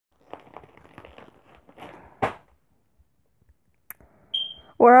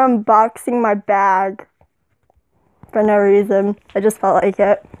We're unboxing my bag for no reason. I just felt like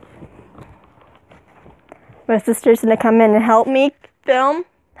it. My sister's gonna come in and help me film.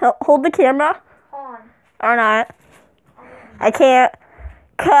 Hold the camera. On. Or not. I can't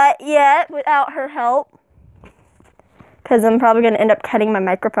cut yet without her help. Because I'm probably gonna end up cutting my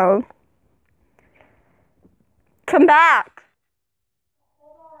microphone. Come back.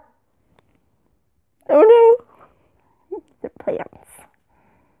 Hold on. Oh no. The plants.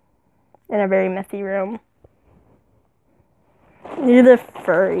 In a very messy room. You're the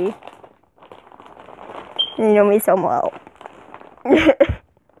furry. You know me so well.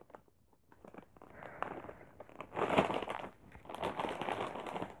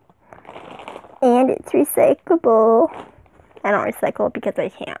 And it's recyclable. I don't recycle it because I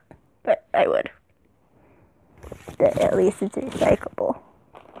can't, but I would. But at least it's recyclable.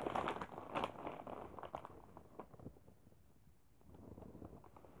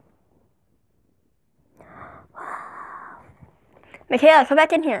 Wow. Michaela, come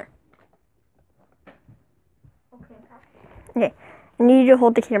back in here. Okay, I need you to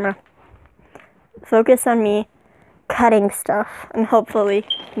hold the camera. Focus on me cutting stuff and hopefully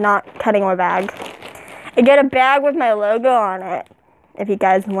not cutting my bag. I get a bag with my logo on it. If you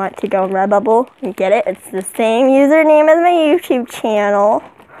guys want to go on Redbubble and get it, it's the same username as my YouTube channel.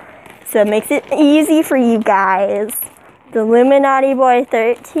 So it makes it easy for you guys. The Illuminati Boy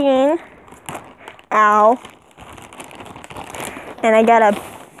 13. Ow. And I got a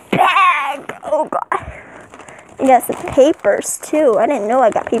bag. Oh god. I got some papers too. I didn't know I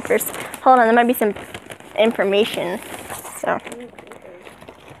got papers. Hold on, there might be some information. So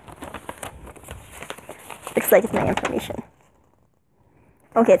looks like it's my information.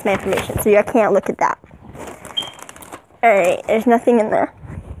 Okay, it's my information, so I can't look at that. Alright, there's nothing in there.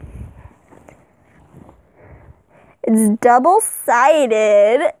 It's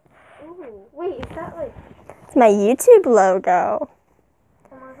double-sided. Ooh, wait, is that like... It's my YouTube logo.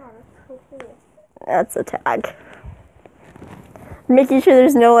 Oh my god, that's so cool. That's a tag. Making sure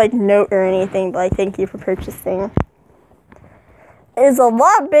there's no like note or anything, but like thank you for purchasing. It's a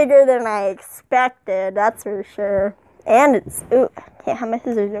lot bigger than I expected, that's for sure. And it's, ooh, I can't have my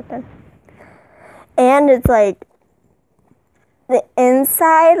scissors open. And it's like, the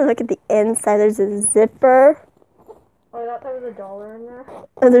inside, look at the inside, there's a zipper. Oh, I thought there was $1 in there.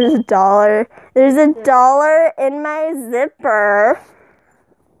 Oh, there's $1. There's $1 in my zipper.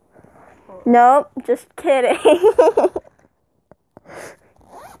 Oh. Nope, just kidding.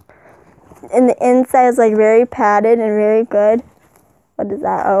 And the inside is like very padded and very good. What is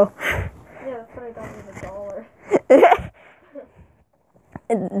that? Oh. Yeah, that's what I thought was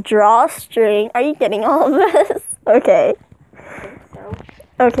 $1. Drawstring. Are you getting all of this? Okay. I think so.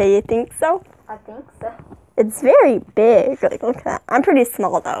 Okay, you think so? I think so. It's very big. Like, look at that. I'm pretty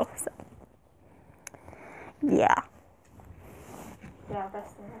small though. So. Yeah. Yeah,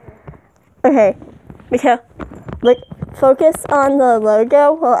 best thing ever. Okay. Mikhail, look. Focus on the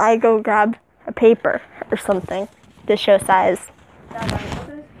logo while I go grab a paper or something to show size.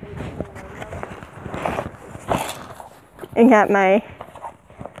 I got my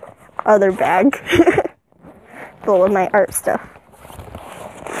other bag full of my art stuff.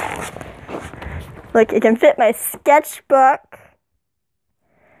 Look, it can fit my sketchbook.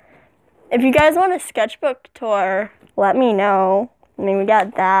 If you guys want a sketchbook tour, let me know. I mean, we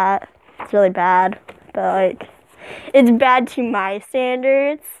got that. It's really bad, but like, it's bad to my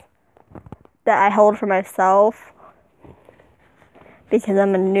standards that I hold for myself because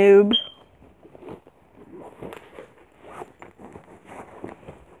I'm a noob.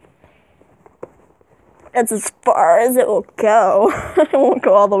 That's as far as it will go. It won't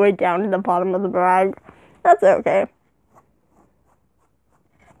go all the way down to the bottom of the bag. That's okay.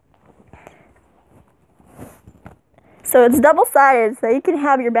 So it's double-sided, so you can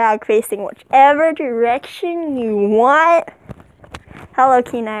have your bag facing whichever direction you want. Hello,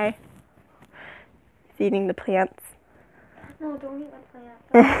 Kenai. Feeding the plants. No, don't eat my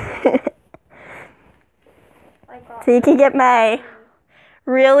plant. So you can get my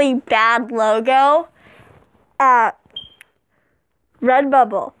really bad logo at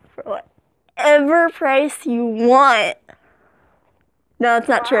Redbubble for whatever price you want. No, that's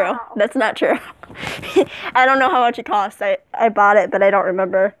not true. That's not true. I don't know how much it costs. I bought it, but I don't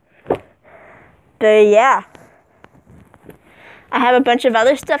remember. But yeah. I have a bunch of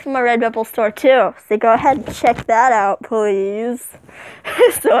other stuff in my Redbubble store too. So go ahead and check that out, please.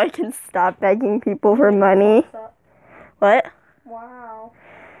 So I can stop begging people for money. What? Wow.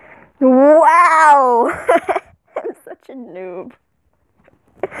 Wow! I'm such a noob.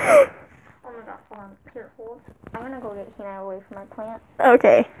 Oh my god. Hold on. Here, hold. I'm gonna go get Hina away from my plant.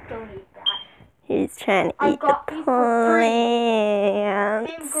 Okay. Don't eat that. He's trying to I eat the got these for free.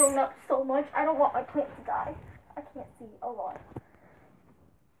 plants. They've grown up so much. I don't want my plant to die. I can't see a lot.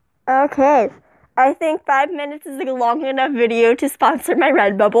 Okay. I think 5 minutes is a long enough video to sponsor my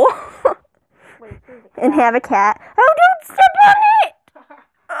Redbubble. Wait, here's a cat. And have a cat. Oh, don't step on it!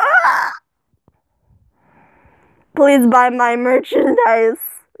 Ah! Please buy my merchandise.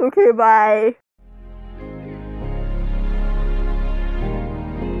 Okay, bye.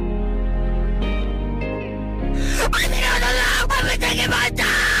 I'm taking my time.